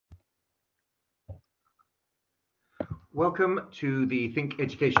Welcome to the Think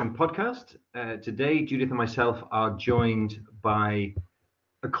Education podcast. Today, Judith and myself are joined by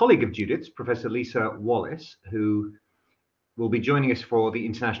a colleague of Judith's, Professor Lisa Wallace, who will be joining us for the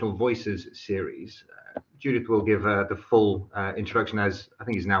International Voices series. Judith will give the full introduction, as I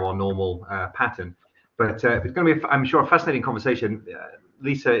think is now our normal pattern. But it's going to be, I'm sure, a fascinating conversation.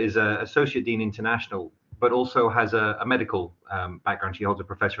 Lisa is an Associate Dean International, but also has a medical background. She holds a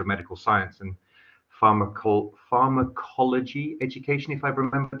Professor of Medical Science and pharmacology education, if I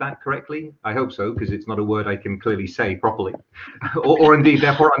remember that correctly. I hope so, because it's not a word I can clearly say properly, or indeed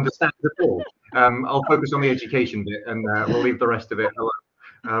therefore understand at all. I'll focus on the education bit, and we'll leave the rest of it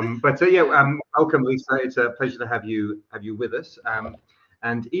alone. Welcome, Lisa. It's a pleasure to have you with us.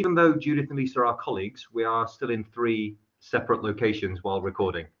 And even though Judith and Lisa are colleagues, we are still in 3 separate locations while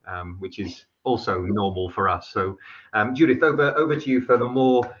recording, which is also normal for us. So, Judith, over to you for the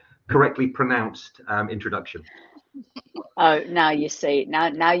more correctly pronounced introduction. Oh, now you see,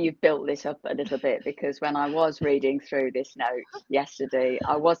 now you've built this up a little bit, because when I was reading through this note yesterday,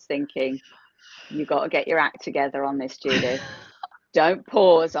 I was thinking, you've got to get your act together on this, Judith. Don't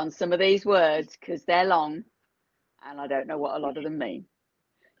pause on some of these words because they're long and I don't know what a lot of them mean.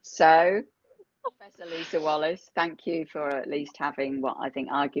 So, Professor Lisa Wallace, thank you for at least having what I think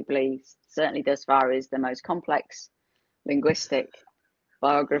arguably, certainly thus far, is the most complex linguistic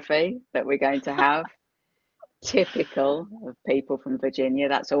biography that we're going to have, typical of people from Virginia.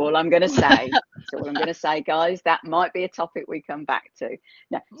 That's all I'm going to say. That's all I'm going to say, guys. That might be a topic we come back to.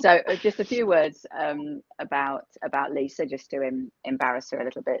 No, so just a few words about Lisa, just to embarrass her a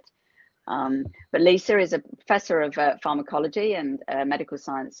little bit. But Lisa is a professor of pharmacology and medical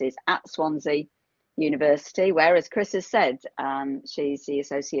sciences at Swansea University, where, as Chris has said, she's the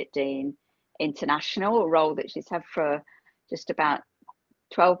Associate Dean International, a role that she's had for just about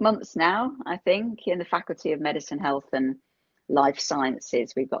 12 months now, I think, in the Faculty of Medicine, Health and Life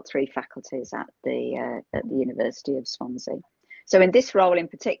Sciences. We've got 3 faculties at the University of Swansea. So in this role in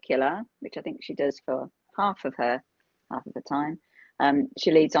particular, which I think she does for half of the time,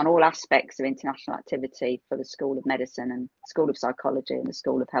 she leads on all aspects of international activity for the School of Medicine and School of Psychology and the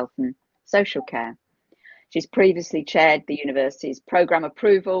School of Health and Social Care. She's previously chaired the university's Programme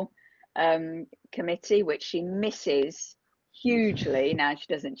Approval Committee, which she misses hugely now she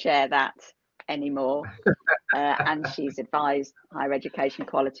doesn't chair that anymore, and she's advised higher education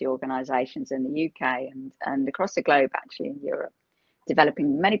quality organisations in the UK and across the globe, actually in Europe,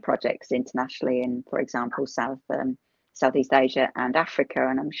 developing many projects internationally in, for example, Southeast Asia and Africa,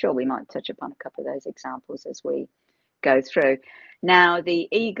 and I'm sure we might touch upon a couple of those examples as we go through. Now, the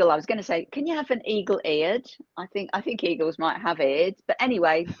eagle, I was going to say, can you have an eagle-eared? I think eagles might have ears, but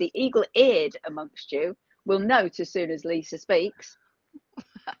anyway, the eagle-eared amongst you will note as soon as Lisa speaks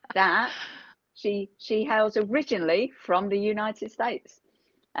that she hails originally from the United States.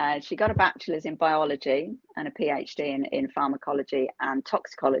 She got a bachelor's in biology and a PhD in pharmacology and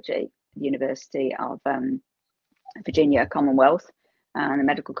toxicology at the University of Virginia Commonwealth and the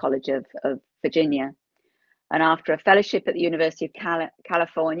Medical College of Virginia. And after a fellowship at the University of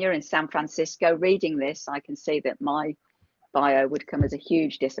California in San Francisco, reading this, I can see that my bio would come as a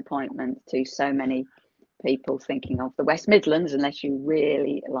huge disappointment to so many people thinking of the West Midlands, unless you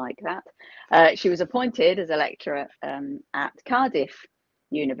really like that. She was appointed as a lecturer at Cardiff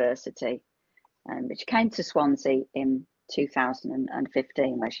University, but she came to Swansea in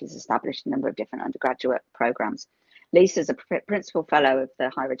 2015, where she's established a number of different undergraduate programmes. Lisa's a principal fellow of the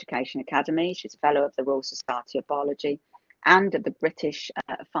Higher Education Academy. She's a fellow of the Royal Society of Biology and of the British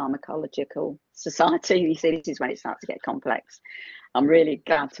Pharmacological Society. You see, this is when it starts to get complex. I'm really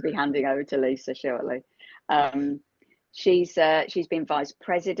glad to be handing over to Lisa shortly. She's been Vice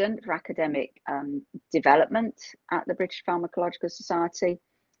President for Academic Development at the British Pharmacological Society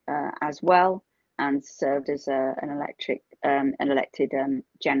as well, and served as an elected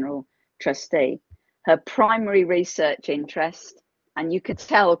General Trustee. Her primary research interest, and you could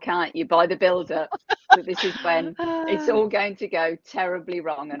tell, can't you, by the build-up, that this is when it's all going to go terribly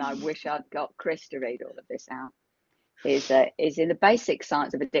wrong, and I wish I'd got Chris to read all of this out, is in the basic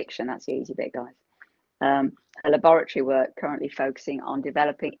science of addiction. That's the easy bit, guys. Her laboratory work currently focusing on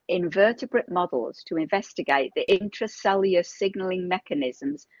developing invertebrate models to investigate the intracellular signaling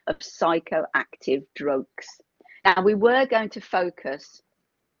mechanisms of psychoactive drugs. Now, we were going to focus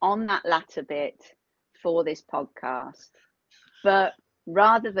on that latter bit for this podcast, but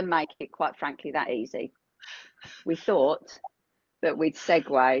rather than make it, quite frankly, that easy, we thought that we'd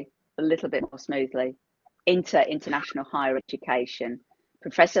segue a little bit more smoothly into international higher education.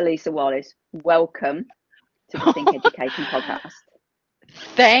 Professor Lisa Wallace, welcome to the Think Education podcast.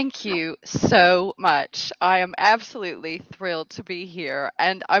 Thank you so much. I am absolutely thrilled to be here,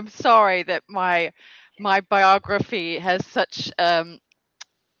 and I'm sorry that my biography has such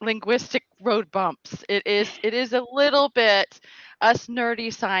linguistic road bumps. It is a little bit us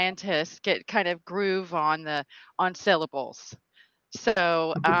nerdy scientists get kind of groove on syllables.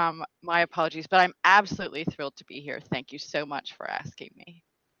 So my apologies, but I'm absolutely thrilled to be here. Thank you so much for asking me.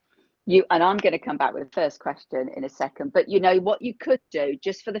 And I'm going to come back with the first question in a second. But you know what you could do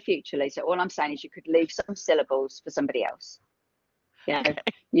just for the future, Lisa. All I'm saying is you could leave some syllables for somebody else. Okay,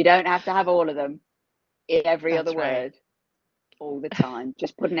 You don't have to have all of them in every other that's right. word all the time.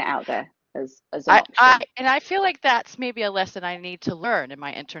 Just putting it out there as an I option. and I feel like that's maybe a lesson I need to learn in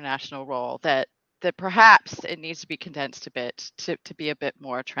my international role, that perhaps it needs to be condensed a bit to be a bit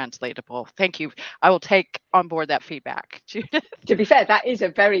more translatable. Thank you. I will take on board that feedback, Judith. To be fair, that is a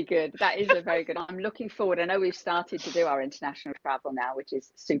very good. I'm looking forward. I know we've started to do our international travel now, which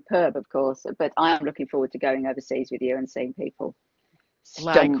is superb, of course. But I am looking forward to going overseas with you and seeing people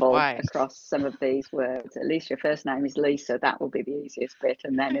stumble Likewise. across some of these words. At least your first name is Lisa. That will be the easiest bit,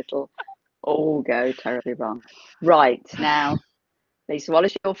 and then it'll all go terribly wrong. Right now, Lisa, what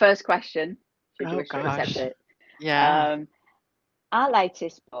is your first question? Should you Oh wish to accept gosh. it? Yeah. Um, our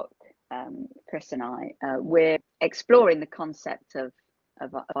latest book, Chris and we're exploring the concept of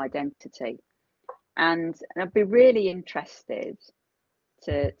identity, and I'd be really interested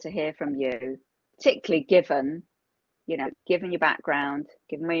to hear from you, particularly given your background,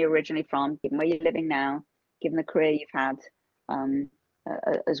 given where you're originally from, given where you're living now, given the career you've had um,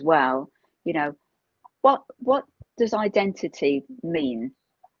 as well. You know, what does identity mean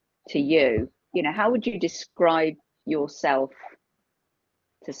to you? You know, how would you describe yourself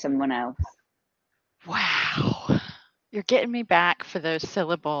to someone else? Wow. You're getting me back for those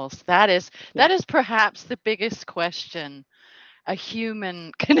syllables. That is Yeah. perhaps the biggest question a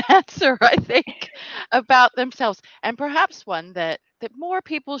human can answer, I think, about themselves, and perhaps one that more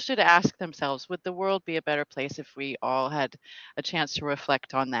people should ask themselves. Would the world be a better place if we all had a chance to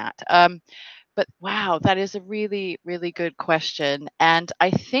reflect on that? But wow, that is a really, really good question. And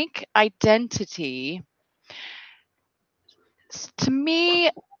I think identity, to me,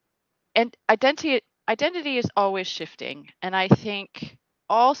 and identity is always shifting. And I think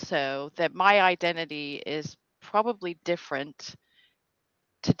also that my identity is probably different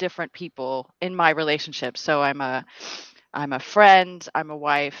to different people in my relationship. So I'm a friend, I'm a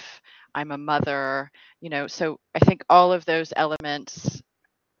wife, I'm a mother, so I think all of those elements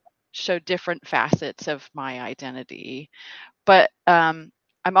show different facets of my identity. But I'm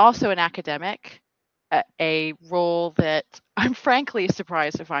also an academic, a role that I'm frankly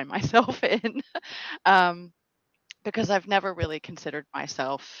surprised to find myself in, um, because I've never really considered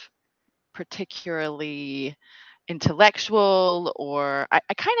myself particularly intellectual, or I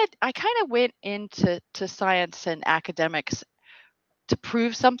kind of went into science and academics to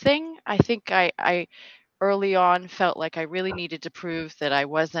prove something. I think I early on felt like I really needed to prove that I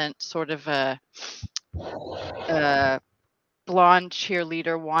wasn't sort of a blonde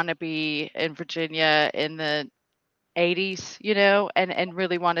cheerleader wannabe in Virginia in the 80s, and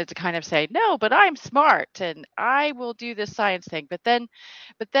really wanted to kind of say, no, but I'm smart and I will do this science thing. But then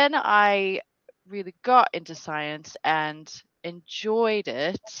I really got into science and enjoyed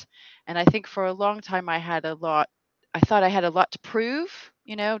it. And I think for a long time I thought I had a lot to prove,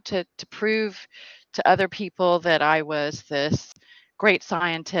 to prove to other people that I was this great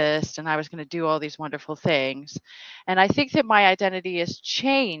scientist and I was going to do all these wonderful things. And I think that my identity has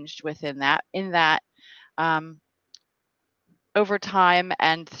changed within that, in that um, over time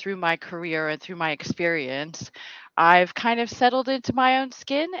and through my career and through my experience, I've kind of settled into my own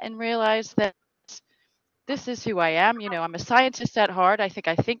skin and realized that this is who I am. I'm a scientist at heart. I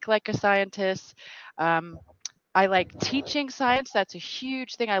think like a scientist. Um, I like teaching science. That's a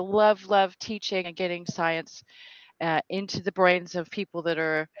huge thing. I love teaching and getting science into the brains of people that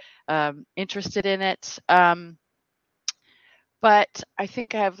are interested in it. But I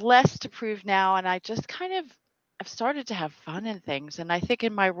think I have less to prove now, and I just kind of I've started to have fun in things. And I think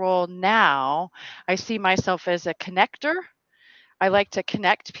in my role now, I see myself as a connector. I like to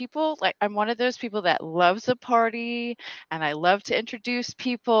connect people. Like, I'm one of those people that loves a party and I love to introduce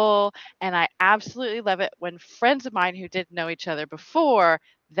people. And I absolutely love it when friends of mine who didn't know each other before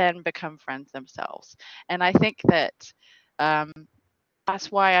then become friends themselves. And I think that um,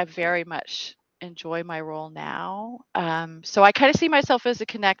 that's why I very much enjoy my role now. So I kind of see myself as a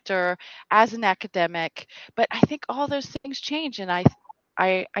connector, as an academic, but I think all those things change, and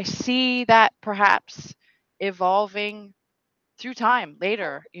I see that perhaps evolving through time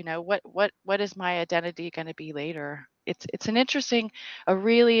later. What is my identity going to be later? it's a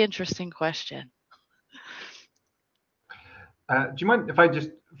really interesting question. Do you mind if I just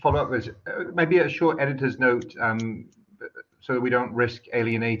follow up with maybe a short editor's note, so that we don't risk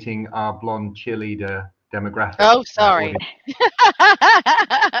alienating our blonde cheerleader demographic? Oh, sorry.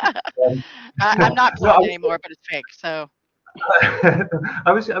 I'm not No, blonde anymore, but it's fake. So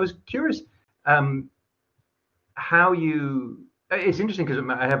I was curious how you. It's interesting because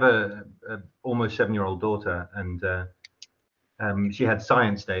I have a almost 7-year-old daughter, and she had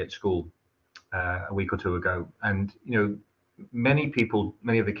science day at school a week or two ago, and many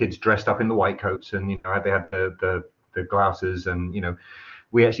of the kids dressed up in the white coats, and they had the glasses, and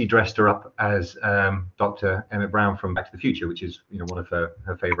we actually dressed her up as Dr. Emmett Brown from Back to the Future, which is one of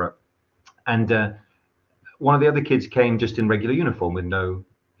her favorite. And one of the other kids came just in regular uniform with no,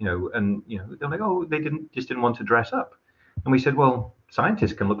 and they're like, oh, they didn't want to dress up. And we said, well,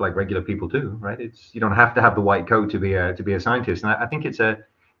 scientists can look like regular people too, right? You don't have to have the white coat to be a scientist. And I think it's an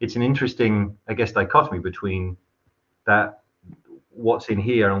interesting, I guess, dichotomy between that, what's in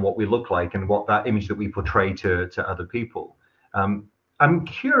here and what we look like, and what that image that we portray to other people. I'm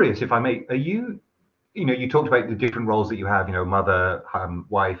curious, if I may, are you talked about the different roles that you have, mother,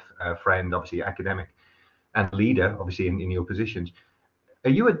 wife, friend, obviously academic, and leader, obviously in your positions.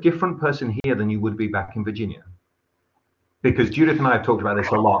 Are you a different person here than you would be back in Virginia? Because Judith and I have talked about this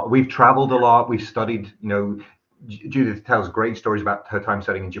a lot. We've traveled a lot. We've studied, Judith tells great stories about her time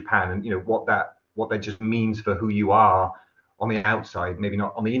studying in Japan, and what that just means for who you are on the outside, maybe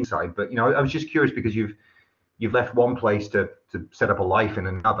not on the inside. But I was just curious, because you've left one place to set up a life in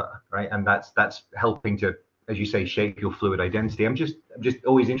another, right? And that's helping to, as you say, shape your fluid identity. I'm just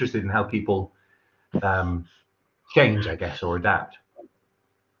always interested in how people change, I guess, or adapt.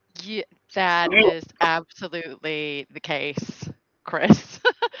 Yeah, that is absolutely the case, Chris.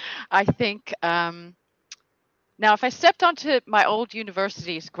 I think now, if I stepped onto my old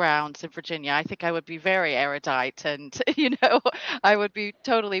university's grounds in Virginia, I think I would be very erudite, and I would be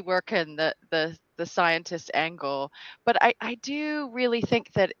totally working the scientist angle. But I do really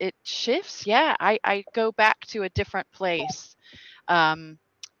think that it shifts. Yeah, I go back to a different place, and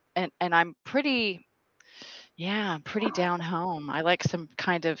I'm pretty down home. I like some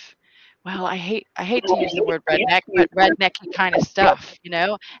kind of, well, I hate to use the word redneck, but rednecky kind of stuff,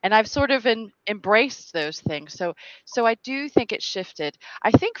 and I've sort of embraced those things. So I do think it shifted.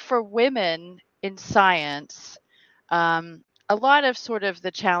 I think for women in science, a lot of sort of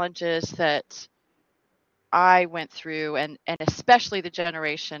the challenges that I went through, and especially the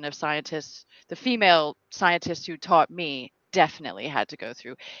generation of scientists, the female scientists who taught me, definitely had to go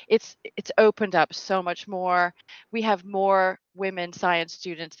through. It's opened up so much more. We have more women science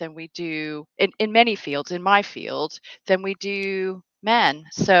students than we do in many fields, in my field, than we do men.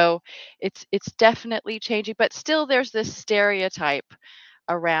 So it's definitely changing, but still there's this stereotype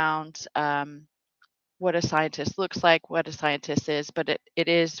around what a scientist looks like, what a scientist is, but it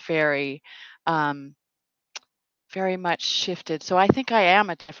is very very much shifted. So I think I am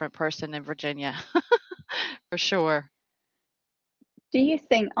a different person in Virginia, for sure. Do you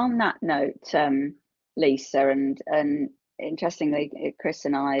think, on that note, Lisa, and interestingly, Chris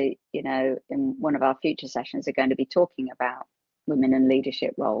and I, in one of our future sessions, are going to be talking about women and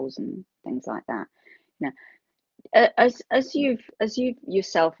leadership roles and things like that. As you've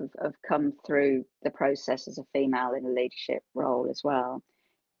yourself have come through the process as a female in a leadership role as well,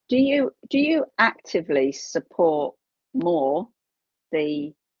 do you actively support more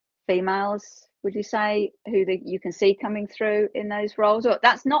the females, would you say, who you can see coming through in those roles? Or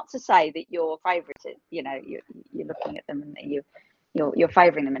that's not to say that you're favoriting, you're looking at them and you're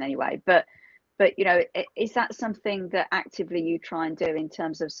favoring them in any way, but is that something that actively you try and do in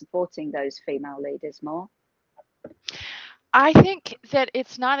terms of supporting those female leaders more? I think that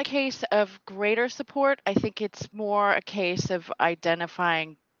it's not a case of greater support. I think it's more a case of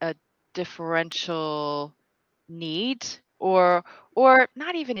identifying a differential need, or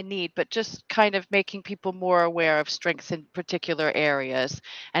not even a need, but just kind of making people more aware of strengths in particular areas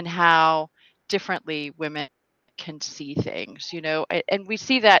and how differently women can see things, and we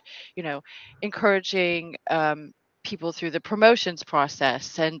see that, encouraging people through the promotions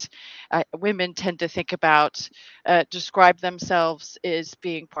process, and women tend to think about describe themselves as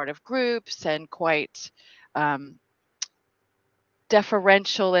being part of groups and quite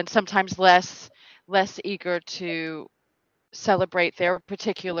deferential, and sometimes less eager to celebrate their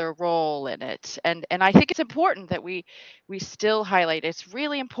particular role in it. And I think it's important that we still highlight it's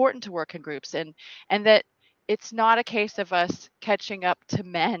really important to work in groups, and that it's not a case of us catching up to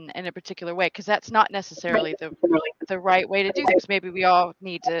men in a particular way, because that's not necessarily the right way to do things. Maybe we all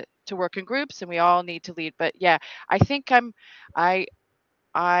need to to work in groups and we all need to lead. But yeah, I think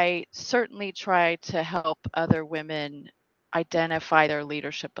I certainly try to help other women identify their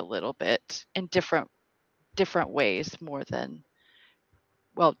leadership a little bit in different ways, more than,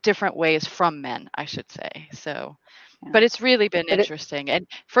 well, different ways from men, I should say. So, Yeah. but it's really been But interesting. And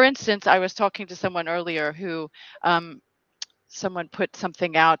for instance, I was talking to someone earlier who someone put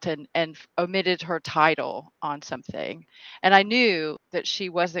something out and omitted her title on something, and I knew that she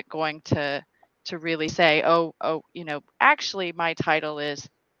wasn't going to really say, oh, actually my title is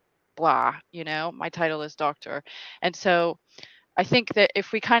blah, my title is doctor. And so I think that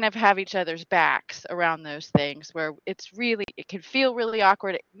if we kind of have each other's backs around those things, where it can feel really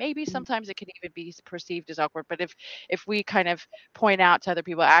awkward. Maybe sometimes it can even be perceived as awkward, but if we kind of point out to other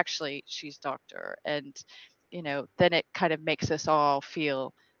people, actually she's doctor, and then it kind of makes us all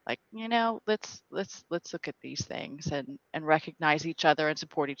feel like, let's look at these things and recognize each other and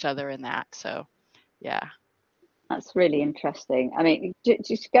support each other in that. So yeah. That's really interesting. I mean,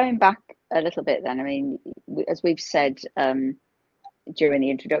 just going back a little bit then, I mean, as we've said during the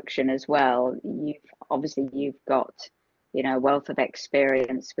introduction as well, you've got, a wealth of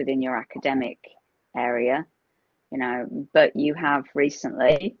experience within your academic area, but you have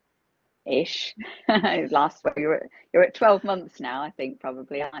recently-ish, you're at 12 months now, I think,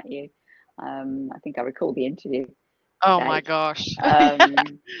 probably, aren't you? I think I recall the interview. Oh my gosh.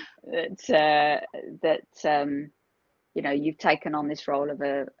 You've taken on this role of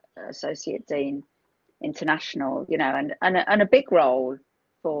a associate dean international, and a big role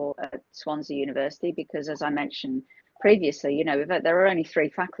for Swansea University, because, as I mentioned previously, there are only 3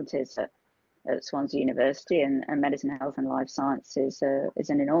 faculties at Swansea University, and medicine, health, and life sciences is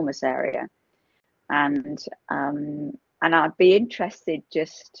an enormous area, and I'd be interested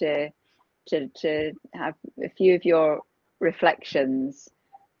just to have a few of your reflections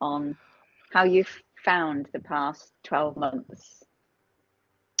on how you've found the past 12 months.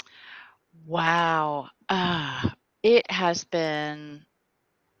 Wow. It has been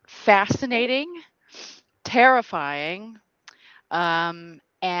fascinating, terrifying, and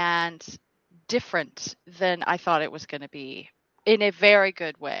different than I thought it was going to be, in a very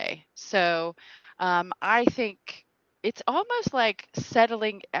good way. So I think it's almost like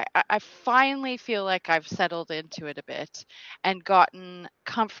settling. I finally feel like I've settled into it a bit and gotten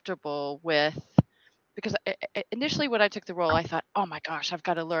comfortable with, because initially when I took the role, I thought, oh my gosh, I've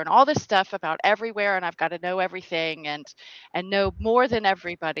got to learn all this stuff about everywhere, and I've got to know everything and know more than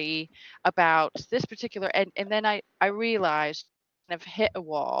everybody about this particular. And then I realized, I've hit a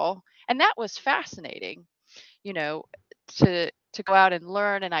wall, and that was fascinating, to go out and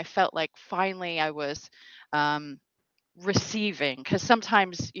learn. And I felt like finally I was receiving, because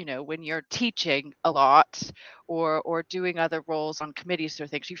sometimes, when you're teaching a lot or doing other roles on committees or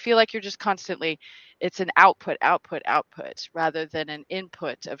things, you feel like you're just constantly, it's an output rather than an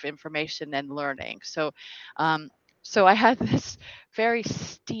input of information and learning. So I had this very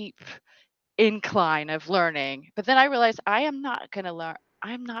steep incline of learning, but then I realized I am not going to learn.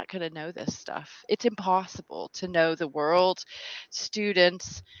 I'm not going to know this stuff. It's impossible to know the world,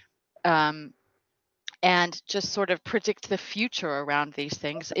 students, and just sort of predict the future around these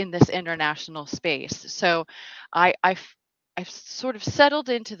things in this international space. So I've sort of settled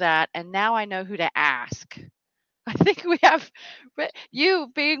into that, and now I know who to ask. I think we have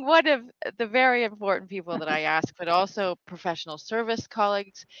you being one of the very important people that I ask, but also professional service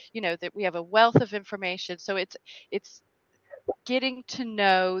colleagues, that we have a wealth of information. So it's getting to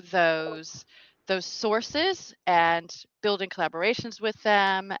know those sources and building collaborations with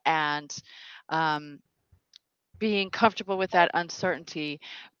them, and being comfortable with that uncertainty,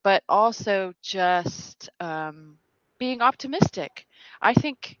 but also just being optimistic. I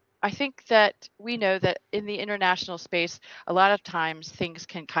think that we know that in the international space, a lot of times things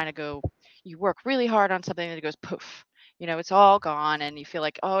can kind of go. You work really hard on something and it goes poof. It's all gone, and you feel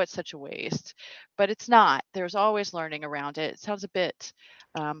like, oh, it's such a waste. But it's not. There's always learning around it. It sounds a bit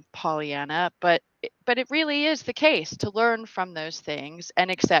Pollyanna, but it really is the case to learn from those things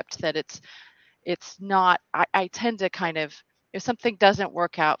and accept that it's not. I tend to kind of, if something doesn't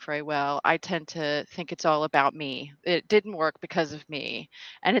work out very well, I tend to think it's all about me. It didn't work because of me.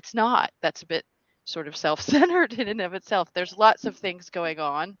 And it's not. That's a bit sort of self-centered in and of itself. There's lots of things going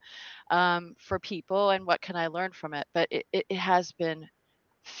on for people, and what can I learn from it? But it has been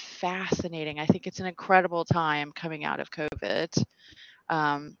fascinating. I think it's an incredible time coming out of COVID.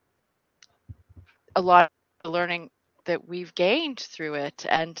 A lot of learning that we've gained through it,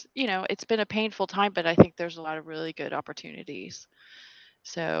 and it's been a painful time, but I think there's a lot of really good opportunities.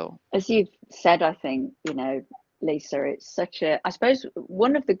 So, as you've said, I think Lisa, it's such a, I suppose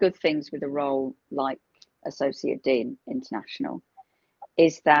one of the good things with a role like Associate Dean International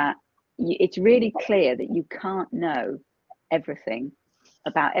is that it's really clear that you can't know everything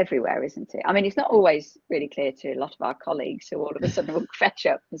about everywhere, isn't it? I mean, it's not always really clear to a lot of our colleagues who all of a sudden will fetch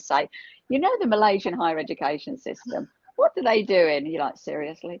up and say, you know, the Malaysian higher education system, what do they do in? You're like,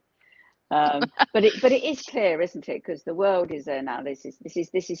 seriously? But it is clear, isn't it? Because the world is now. This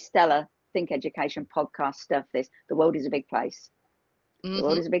is stellar Think Education podcast stuff. The world is a big place. The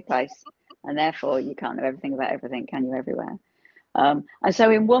world is a big place, and therefore you can't know everything about everything, can you? Everywhere. And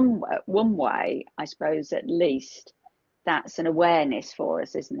so in one way, I suppose at least that's an awareness for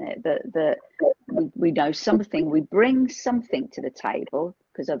us, isn't it? That we know something, we bring something to the table,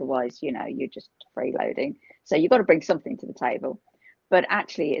 because otherwise, you know, you're just freeloading. So you've got to bring something to the table. But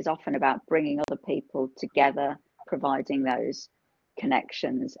actually, it's often about bringing other people together, providing those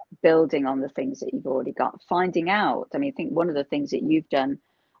connections, building on the things that you've already got, finding out. I mean, I think one of the things that you've done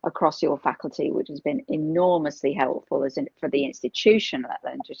across your faculty, which has been enormously helpful as in, for the institution, let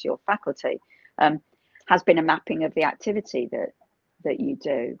alone just your faculty, has been a mapping of the activity that you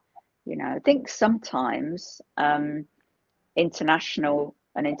do. You know, I think sometimes international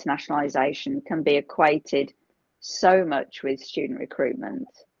and internationalization can be equated so much with student recruitment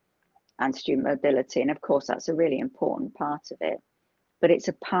and student mobility, and of course that's a really important part of it, but it's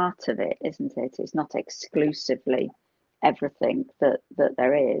a part of it, isn't it? It's not exclusively everything that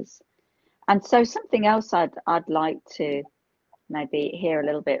there is. And so something else I'd like to maybe hear a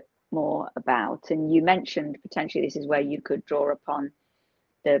little bit more about, and you mentioned potentially this is where you could draw upon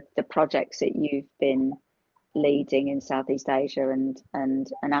the projects that you've been leading in Southeast Asia and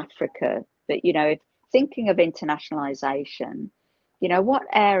Africa. But, you know, thinking of internationalization, you know, what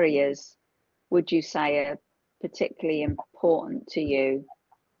areas would you say are particularly important to you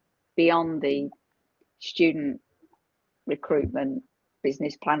beyond the student recruitment,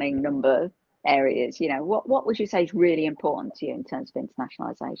 business planning number areas? You know, what would you say is really important to you in terms of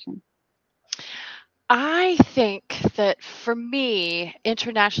internationalization? I think that for me,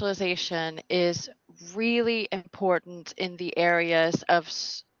 internationalization is really important in the areas of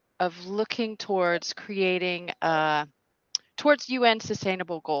looking towards creating towards UN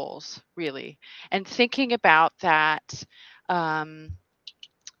sustainable goals, really, and thinking about that. I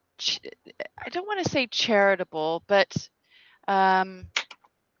don't want to say charitable, but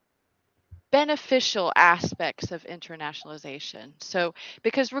beneficial aspects of internationalization. So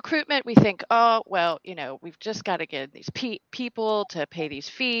because recruitment, we think, oh, well, you know, we've just got to get these people to pay these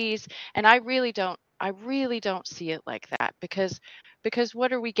fees. And I really don't see it like that, because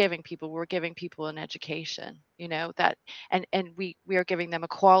what are we giving people? We're giving people an education, you know, that, and we are giving them a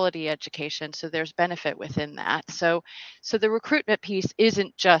quality education. So there's benefit within that. So the recruitment piece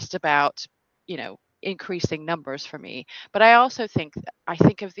isn't just about, you know, increasing numbers for me, but I also think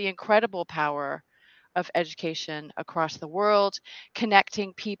of the incredible power of education across the world,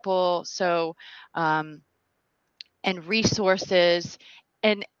 connecting people, so and resources,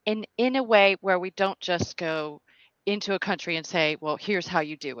 and in a way where we don't just go into a country and say, well, here's how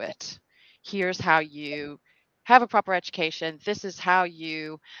you do it, here's how you have a proper education, this is how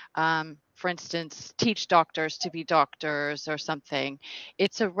you for instance, teach doctors to be doctors or something.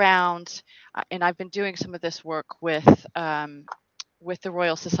 It's around, and I've been doing some of this work with the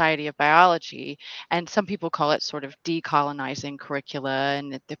Royal Society of Biology, and some people call it sort of decolonizing curricula,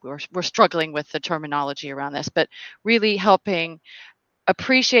 and we're struggling with the terminology around this, but really helping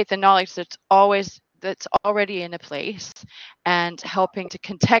appreciate the knowledge that's already in a place, and helping to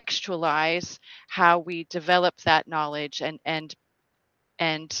contextualize how we develop that knowledge and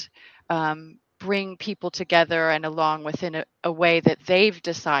bring people together and along within a way that they've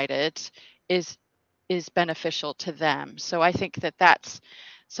decided is beneficial to them. So I think that that's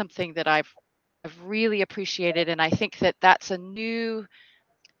something that I've really appreciated, and I think that that's a new,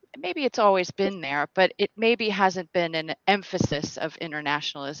 maybe it's always been there, but it maybe hasn't been an emphasis of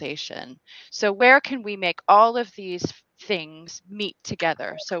internationalization. So where can we make all of these things meet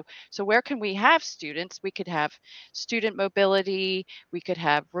together? So where can we have students? We could have student mobility, we could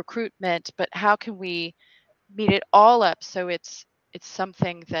have recruitment, but how can we meet it all up so it's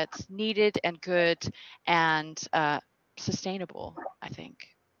something that's needed and good and sustainable? I think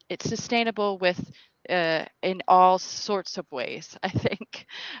it's sustainable with in all sorts of ways, I think,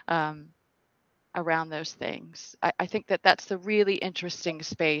 around those things. I think that that's the really interesting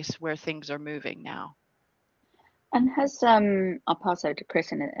space where things are moving now. And has I'll pass over to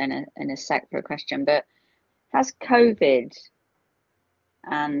Chris in a sec for a question, but has COVID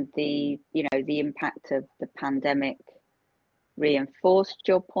and the, you know, the impact of the pandemic reinforced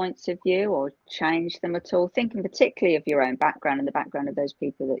your points of view or changed them at all? Thinking particularly of your own background and the background of those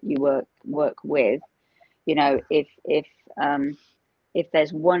people that you work with. You know, if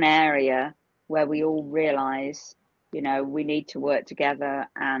there's one area where we all realise, you know, we need to work together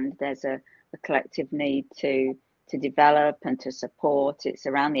and there's a collective need to develop and to support, it's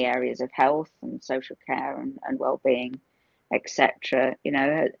around the areas of health and social care and well-being, etc. You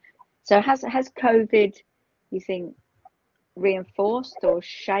know, so has COVID, you think, reinforced or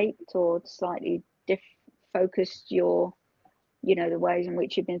shaped or slightly focused your, you know, the ways in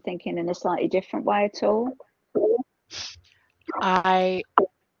which you've been thinking in a slightly different way at all?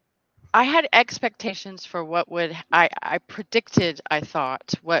 I had expectations for what would I predicted, I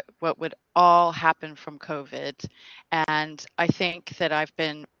thought what would all happen from COVID, and I think that I've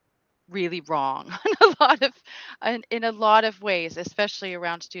been really wrong in a lot of ways, especially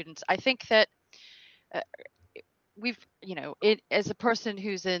around students. I think that we've, you know, as a person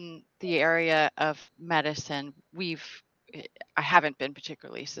who's in the area of medicine, I haven't been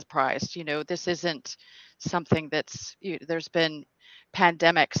particularly surprised. You know, this isn't something that's, there's been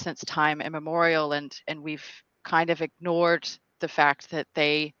pandemics since time immemorial, and we've kind of ignored the fact that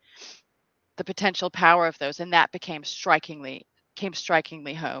the potential power of those, and that came strikingly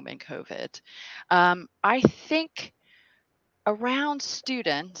home in COVID. I think around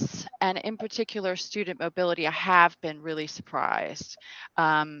students, and in particular student mobility, I have been really surprised,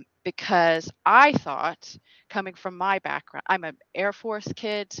 because I thought, coming from my background, I'm an Air Force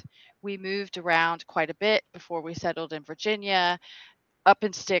kid. We moved around quite a bit before we settled in Virginia, up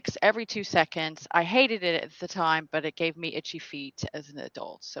in sticks every 2 seconds. I hated it at the time, but it gave me itchy feet as an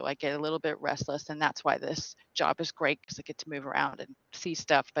adult. So I get a little bit restless, and that's why this job is great, because I get to move around and see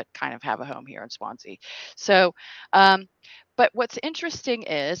stuff, but kind of have a home here in Swansea. So, but what's interesting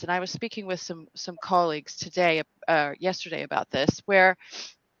is, and I was speaking with some colleagues yesterday about this, where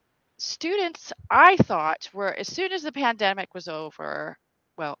students, I thought, were, as soon as the pandemic was over,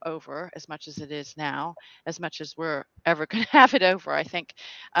 well, over as much as it is now, as much as we're ever going to have it over, I think,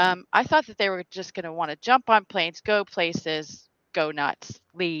 I thought that they were just going to want to jump on planes, go places, go nuts,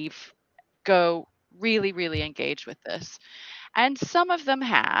 leave, go really, really engage with this. And some of them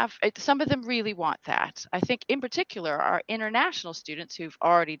some of them really want that. I think in particular, our international students who've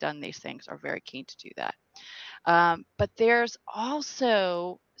already done these things are very keen to do that. But there's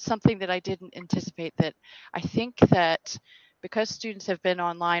also something that I didn't anticipate, that I think that because students have been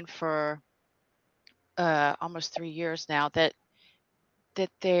online for almost 3 years now, that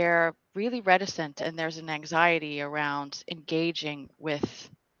they're really reticent, and there's an anxiety around engaging with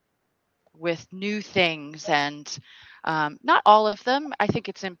new things, and not all of them. I think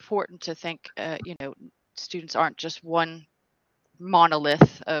it's important to think, you know, students aren't just one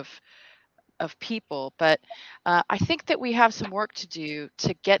monolith of people, but I think that we have some work to do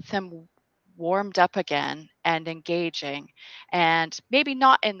to get them warmed up again and engaging, and maybe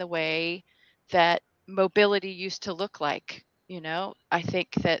not in the way that mobility used to look like. You know, I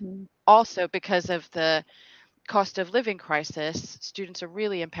think that also because of the cost of living crisis, students are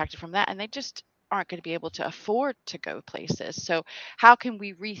really impacted from that, and they just aren't going to be able to afford to go places. So how can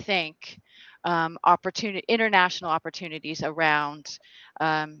we rethink international opportunities around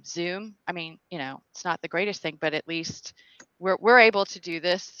Zoom? I mean, you know, it's not the greatest thing, but at least we're able to do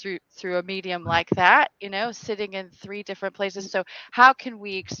this through a medium like that, you know, sitting in 3 different places. So how can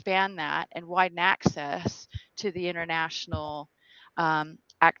we expand that and widen access to the international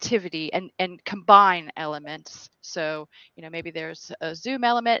activity, and combine elements? So, you know, maybe there's a Zoom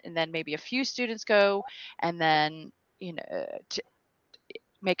element, and then maybe a few students go, and then, you know, to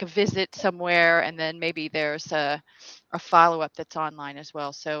make a visit somewhere, and then maybe there's a follow-up that's online as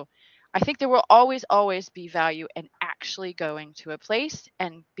well. So I think there will always be value in actually going to a place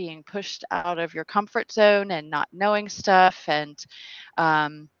and being pushed out of your comfort zone and not knowing stuff. And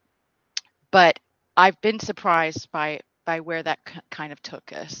but I've been surprised by where that kind of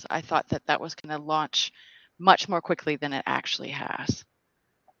took us. I thought that was going to launch much more quickly than it actually has.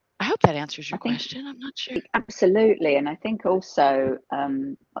 I hope that answers your question. I'm not sure. Absolutely, and I think also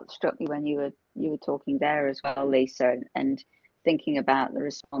what struck me when you were talking there as well, Lisa, and thinking about the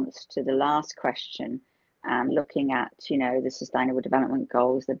response to the last question, and looking at, you know, the Sustainable Development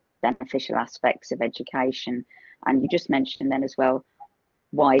Goals, the beneficial aspects of education, and you just mentioned then as well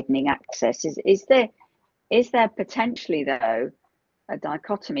widening access. Is there potentially, though, a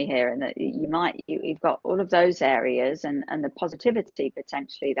dichotomy here, in that you've got all of those areas and the positivity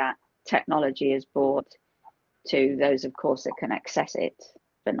potentially that technology has brought to those, of course, that can access it,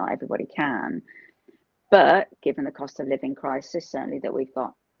 but not everybody can. But given the cost of living crisis, certainly that we've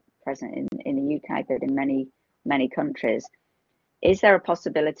got present in the UK, but in many countries, is there a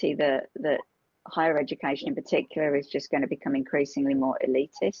possibility that higher education in particular is just going to become increasingly more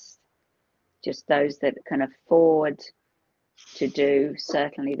elitist? Just those that can afford to do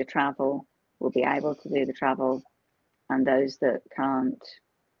certainly the travel will be able to do the travel, and those that can't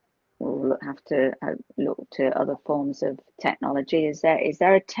will have to look to other forms of technology. Is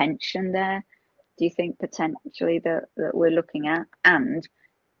there a tension there, do you think, potentially that we're looking at? And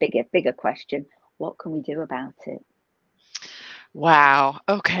bigger question, what can we do about it? Wow.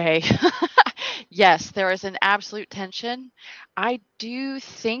 Okay. Yes, there is an absolute tension. I do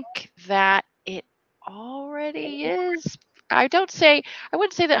think that it already is. I wouldn't say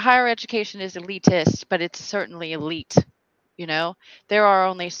that higher education is elitist, but it's certainly elite. You know, there are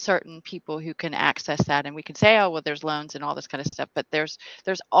only certain people who can access that, and we can say, oh, well, there's loans and all this kind of stuff, but there's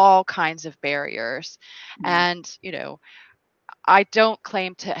all kinds of barriers. And, I don't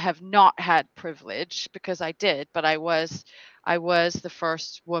claim to have not had privilege, because I did, but I was the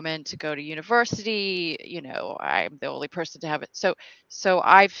first woman to go to university. I'm the only person to have it. So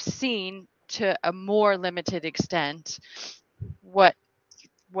I've seen, to a more limited extent, what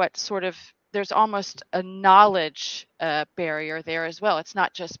sort of, there's almost a knowledge barrier there as well. It's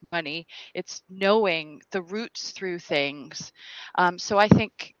not just money, it's knowing the roots through things. So I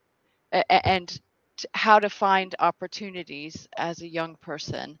think, and how to find opportunities as a young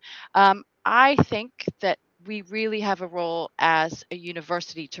person. I think that we really have a role as a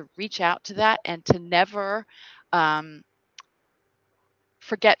university to reach out to that, and to never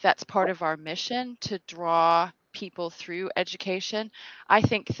forget that's part of our mission, to draw people through education. I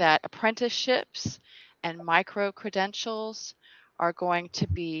think that apprenticeships and micro credentials are going to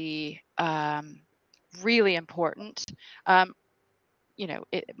be really important.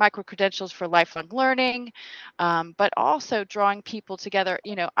 Micro credentials for lifelong learning, but also drawing people together.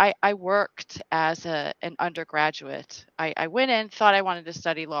 I worked as an undergraduate. I went in, thought I wanted to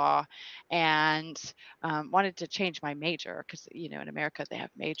study law, and wanted to change my major, because in America they have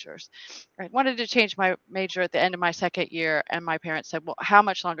majors. I wanted to change my major at the end of my second year, and my parents said, well, how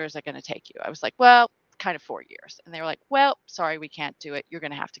much longer is that going to take you? I was like, well, kind of 4 years. And they were like, well, sorry, we can't do it. You're going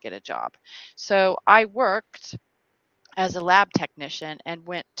to have to get a job. So I worked as a lab technician and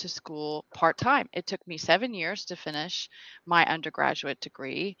went to school part-time. It took me 7 years to finish my undergraduate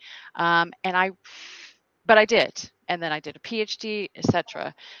degree. But I did. And then I did a PhD,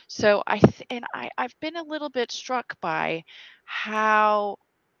 etc. So I've been a little bit struck by how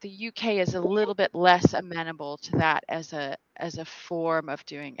the UK is a little bit less amenable to that as a form of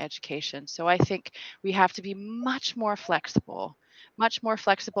doing education. So I think we have to be much more flexible,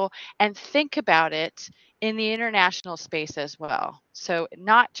 and think about it in the international space as well. So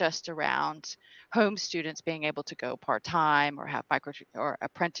not just around home students being able to go part-time or have micro or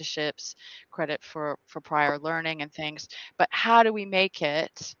apprenticeships, credit for prior learning and things, but how do we make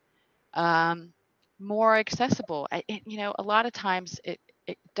it more accessible? A lot of times it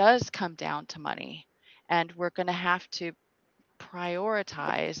does come down to money, and we're going to have to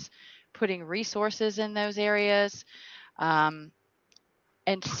prioritize putting resources in those areas,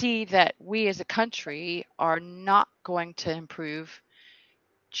 and see that we as a country are not going to improve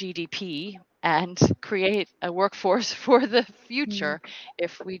GDP and create a workforce for the future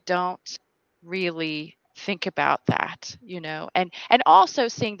if we don't really think about that, and also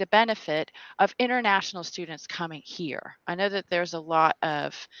seeing the benefit of international students coming here. I know that there's a lot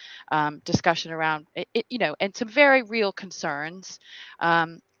of discussion around it, and some very real concerns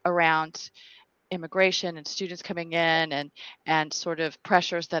around immigration and students coming in, and sort of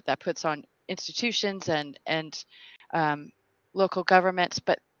pressures that puts on institutions and local governments,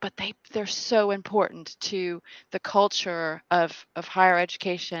 but they're so important to the culture of higher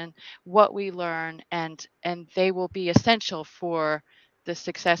education, what we learn, and they will be essential for the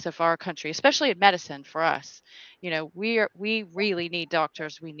success of our country, especially in medicine. For us, we really need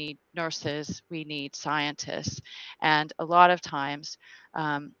doctors, we need nurses, we need scientists, and a lot of times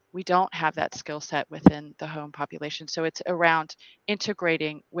we don't have that skill set within the home population. So it's around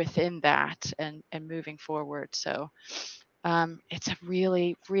integrating within that and moving forward. So it's a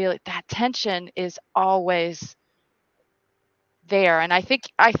really, that tension is always there. And I think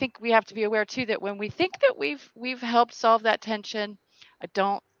we have to be aware too that when we think that we've helped solve that tension,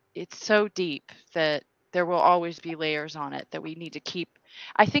 it's so deep that there will always be layers on it that we need to keep.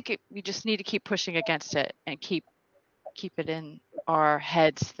 We just need to keep pushing against it and keep it in our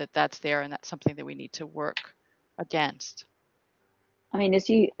heads that that's there, and that's something that we need to work against. I mean, as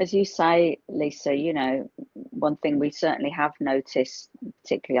you say, Lisa, one thing we certainly have noticed,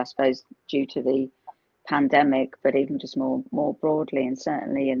 particularly, I suppose, due to the pandemic, but even just more broadly, and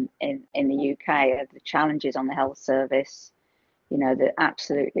certainly in the UK, are the challenges on the health service, the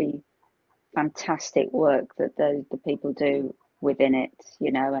absolutely fantastic work that the people do within it,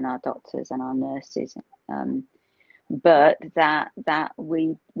 and our doctors and our nurses. But that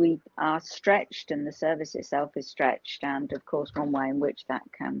we are stretched, and the service itself is stretched. And of course, one way in which that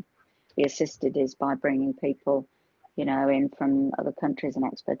can be assisted is by bringing people, in from other countries and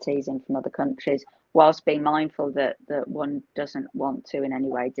expertise in from other countries, whilst being mindful that one doesn't want to in any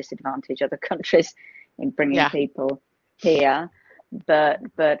way disadvantage other countries in bringing Yeah. people here.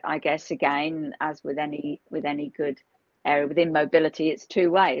 But I guess, again, as with any good area within mobility, it's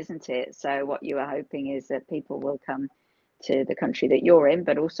two-way, isn't it? So what you are hoping is that people will come to the country that you're in,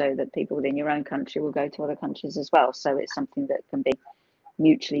 but also that people within your own country will go to other countries as well. So it's something that can be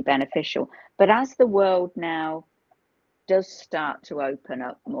mutually beneficial. But as the world now does start to open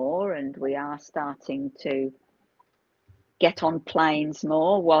up more, and we are starting to get on planes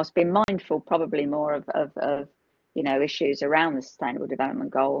more, whilst being mindful probably more of issues around the Sustainable Development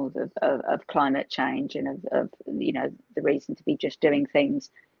Goals, of climate change, and of the reason to be just doing things,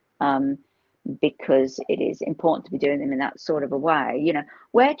 because it is important to be doing them in that sort of a way.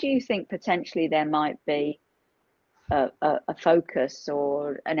 Where do you think potentially there might be a focus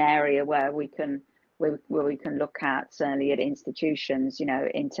or an area where we can look at, certainly at institutions,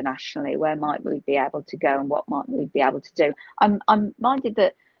 internationally, where might we be able to go and what might we be able to do? I'm minded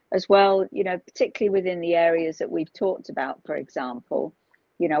that as well, particularly within the areas that we've talked about, for example,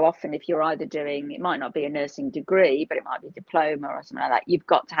 often if you're either doing, it might not be a nursing degree, but it might be a diploma or something like that, you've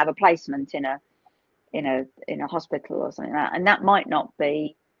got to have a placement in a hospital or something like that, and that might not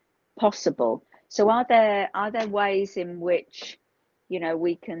be possible. So are there ways in which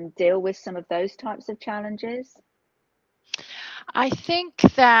we can deal with some of those types of challenges? I think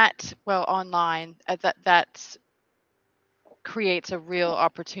that, well, online, that creates a real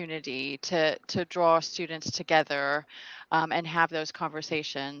opportunity to draw students together, and have those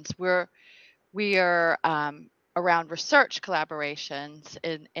conversations. We are around research collaborations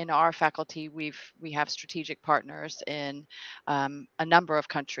in our faculty. We have strategic partners in a number of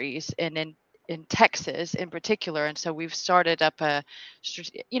countries, and in Texas in particular. And so we've started up and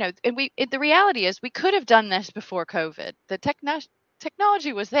the reality is we could have done this before COVID. The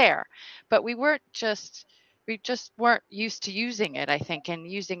technology was there, but we just weren't used to using it, I think, and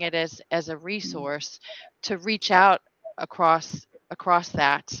using it as a resource to reach out across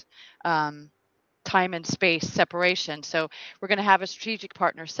that time and space separation. So we're going to have a strategic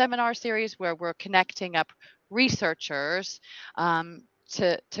partner seminar series where we're connecting up researchers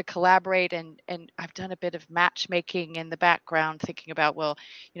to collaborate, and I've done a bit of matchmaking in the background, thinking about, well,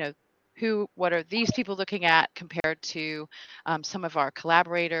 what are these people looking at compared to some of our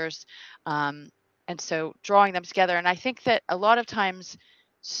collaborators, and so drawing them together. And I think that a lot of times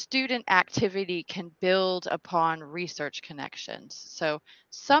student activity can build upon research connections. So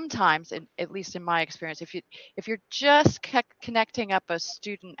sometimes, at least in my experience, if you're just connecting up a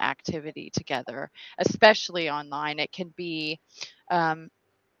student activity together, especially online, it can be a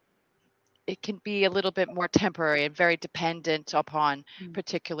little bit more temporary and very dependent upon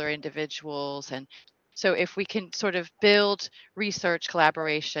particular individuals. And so if we can sort of build research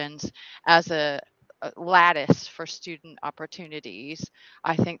collaborations as a lattice for student opportunities,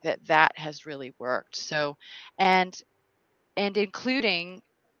 I think that has really worked. So, and including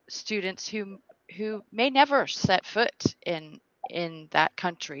students who may never set foot in that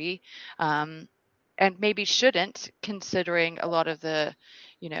country, and maybe shouldn't, considering a lot of the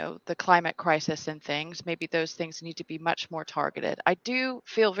the climate crisis and things. Maybe those things need to be much more targeted. I do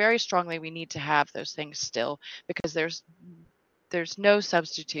feel very strongly we need to have those things still, because there's no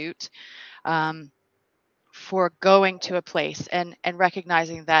substitute for going to a place and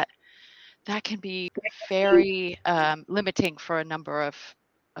recognizing that can be very limiting for a number of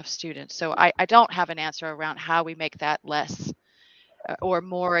students. So I don't have an answer around how we make that less or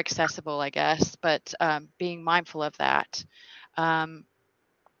more accessible, I guess, but being mindful of that,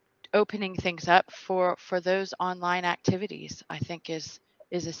 opening things up for those online activities, I think is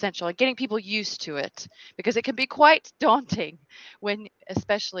essential, and getting people used to it, because it can be quite daunting when,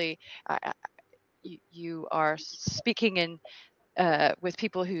 especially, you are speaking in with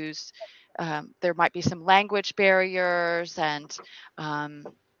people whose there might be some language barriers, and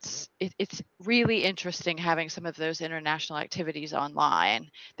it's really interesting having some of those international activities online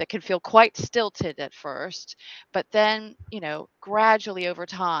that can feel quite stilted at first, but then gradually over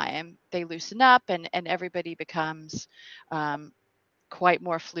time they loosen up, and everybody becomes quite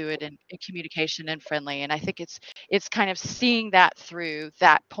more fluid in communication and friendly. And I think it's kind of seeing that through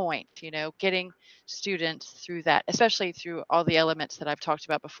that point, getting students through that, especially through all the elements that I've talked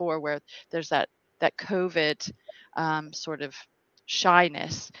about before, where there's that COVID sort of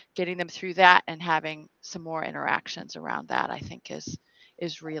shyness, getting them through that and having some more interactions around that, I think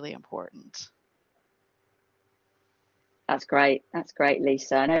is really important. That's great. That's great,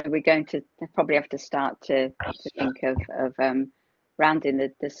 Lisa. I know we're going to probably have to start to think of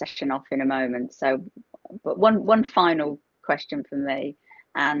rounding the session off in a moment. So, but one final question from me,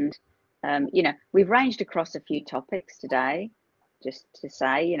 and you know, we've ranged across a few topics today. Just to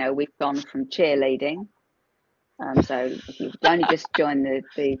say, you know, we've gone from cheerleading. So if you've only just joined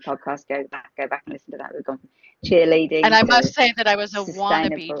the podcast, go back and listen to that. We've gone from cheerleading. And I must say that I was a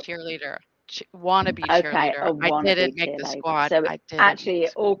sustainable... wannabe cheerleader. Wannabe okay, cheerleader. I didn't make the squad. So I didn't actually,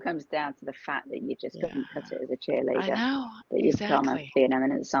 it all comes down to the fact that you just couldn't cut it as a cheerleader. I know. That you've gone to be an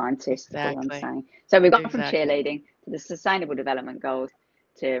eminent scientist. That's all I'm saying. So we've gone from cheerleading to the Sustainable Development Goals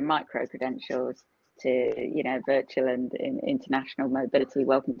to micro credentials to, you know, virtual and international mobility.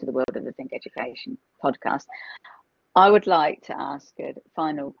 Welcome to the world of the Think Education podcast. I would like to ask a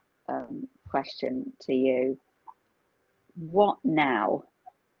final question to you. What now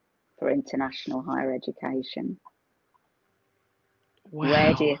for international higher education? Wow.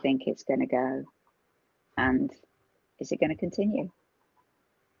 Where do you think it's going to go? And is it going to continue?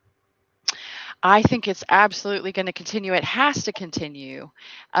 I think it's absolutely going to continue. It has to continue.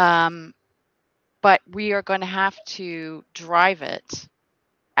 But we are going to have to drive it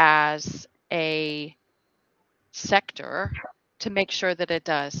as a sector to make sure that it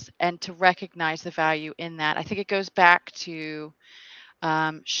does and to recognize the value in that. I think it goes back to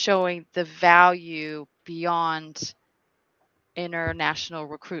showing the value beyond international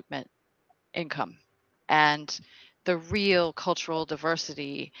recruitment income and the real cultural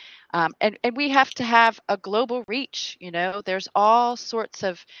diversity. And we have to have a global reach. You know, there's all sorts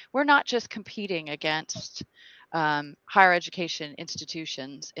of, we're not just competing against higher education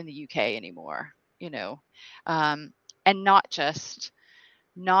institutions in the UK anymore, you know, and not just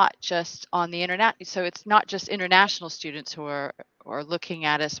on the internet. So it's not just international students who are looking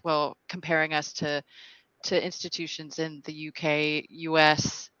at us, well, comparing us to institutions in the UK,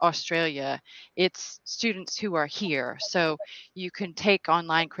 US, Australia. It's students who are here. So you can take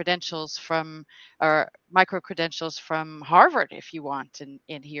online credentials from, or micro credentials from Harvard if you want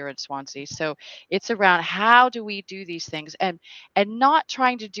in here in Swansea. So it's around how do we do these things and not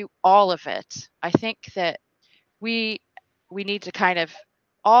trying to do all of it. I think that we need to kind of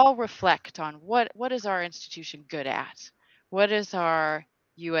all reflect on what is our institution good at? What is our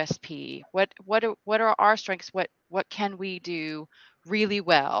USP? What are our strengths? What can we do really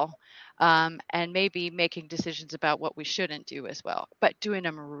well? And maybe making decisions about what we shouldn't do as well, but doing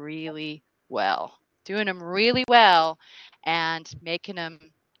them really well. And making them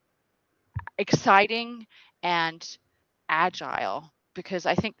exciting and agile, because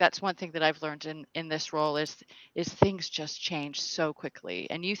I think that's one thing that I've learned in this role is things just change so quickly,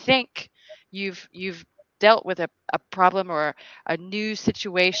 and you think you've dealt with a problem or a new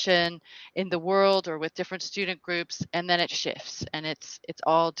situation in the world or with different student groups, and then it shifts and it's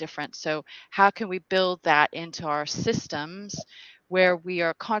all different. So how can we build that into our systems where we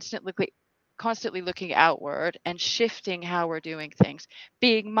are constantly looking outward and shifting how we're doing things,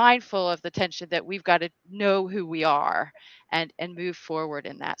 being mindful of the tension that we've got to know who we are and move forward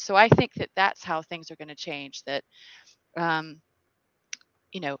in that. So I think that that's how things are going to change, that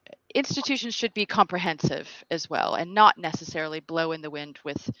you know, institutions should be comprehensive as well and not necessarily blow in the wind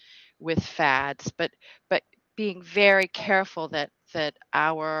with fads, but being very careful that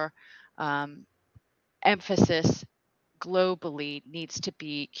our emphasis globally needs to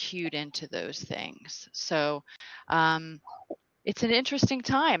be cued into those things. So it's an interesting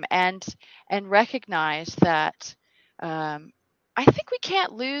time, and recognize that I think we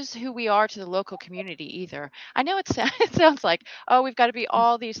can't lose who we are to the local community either. I know it sounds like, oh, we've got to be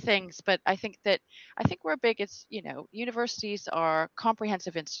all these things, but I think we're big. It's, you know, universities are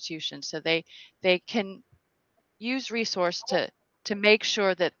comprehensive institutions, so they can use resource to make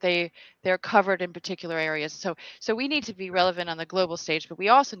sure that they're covered in particular areas. So we need to be relevant on the global stage, but we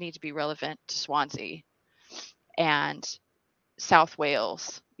also need to be relevant to Swansea and South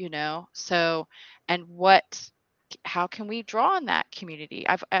Wales, you know. So, and how can we draw on that community?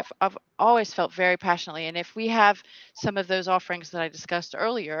 I've always felt very passionately, and if we have some of those offerings that I discussed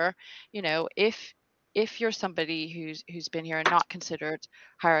earlier, you know, if you're somebody who's been here and not considered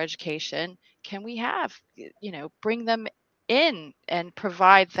higher education, can we have, you know, bring them in and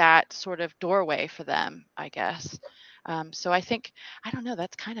provide that sort of doorway for them, I guess. So I think, I don't know,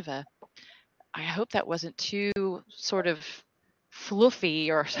 that's kind of I hope that wasn't too sort of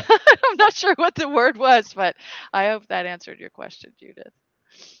fluffy, or I'm not sure what the word was, but I hope that answered your question, Judith.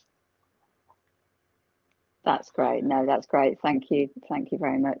 That's great. No, that's great. Thank you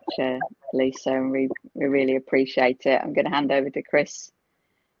very much, Lisa, and we really appreciate it. I'm going to hand over to Chris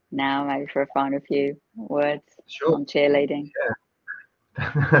now, maybe for a final few words Sure. on cheerleading.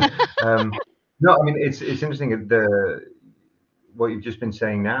 No, I mean it's interesting. What you've just been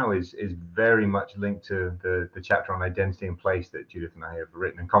saying now is very much linked to the chapter on identity and place that Judith and I have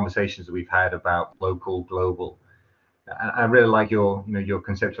written, and conversations that we've had about local, global. I really like your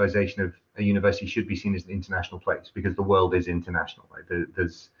conceptualization of a university should be seen as an international place, because the world is international, right?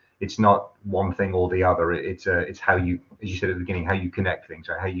 It's not one thing or the other. It's how you, as you said at the beginning, how you connect things,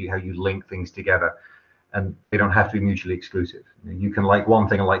 right? How you link things together, and they don't have to be mutually exclusive. You can like one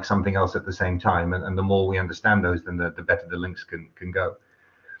thing and like something else at the same time, and the more we understand those, then the better the links can go.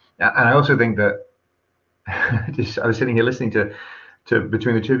 And I also think that I was sitting here listening to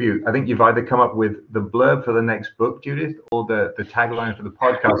between the two of you, I think you've either come up with the blurb for the next book, Judith, or the tagline for the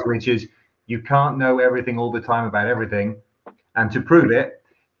podcast, which is, you can't know everything all the time about everything, and to prove it,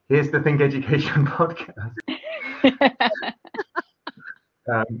 here's the Think Education podcast.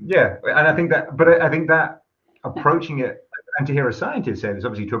 Yeah, and I think that approaching it, and to hear a scientist say this,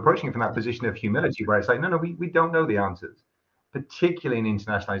 obviously, to approaching it from that position of humility, where it's like, no, we don't know the answers, particularly in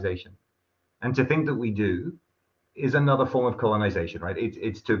internationalization, and to think that we do is another form of colonization, right?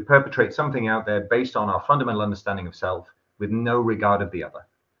 It's to perpetrate something out there based on our fundamental understanding of self, with no regard of the other,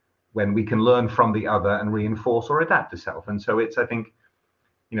 when we can learn from the other and reinforce or adapt to self. And so I think,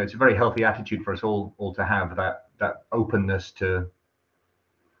 it's a very healthy attitude for us all to have, that openness to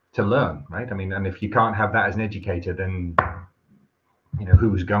learn, right? I mean, and if you can't have that as an educator, then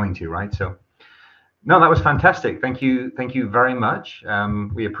who's going to, right? So no, that was fantastic. Thank you very much.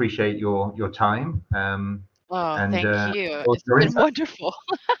 We appreciate your time. Thank you. It's been wonderful.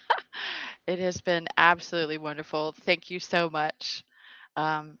 It has been absolutely wonderful. Thank you so much.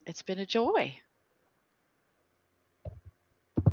 It's been a joy.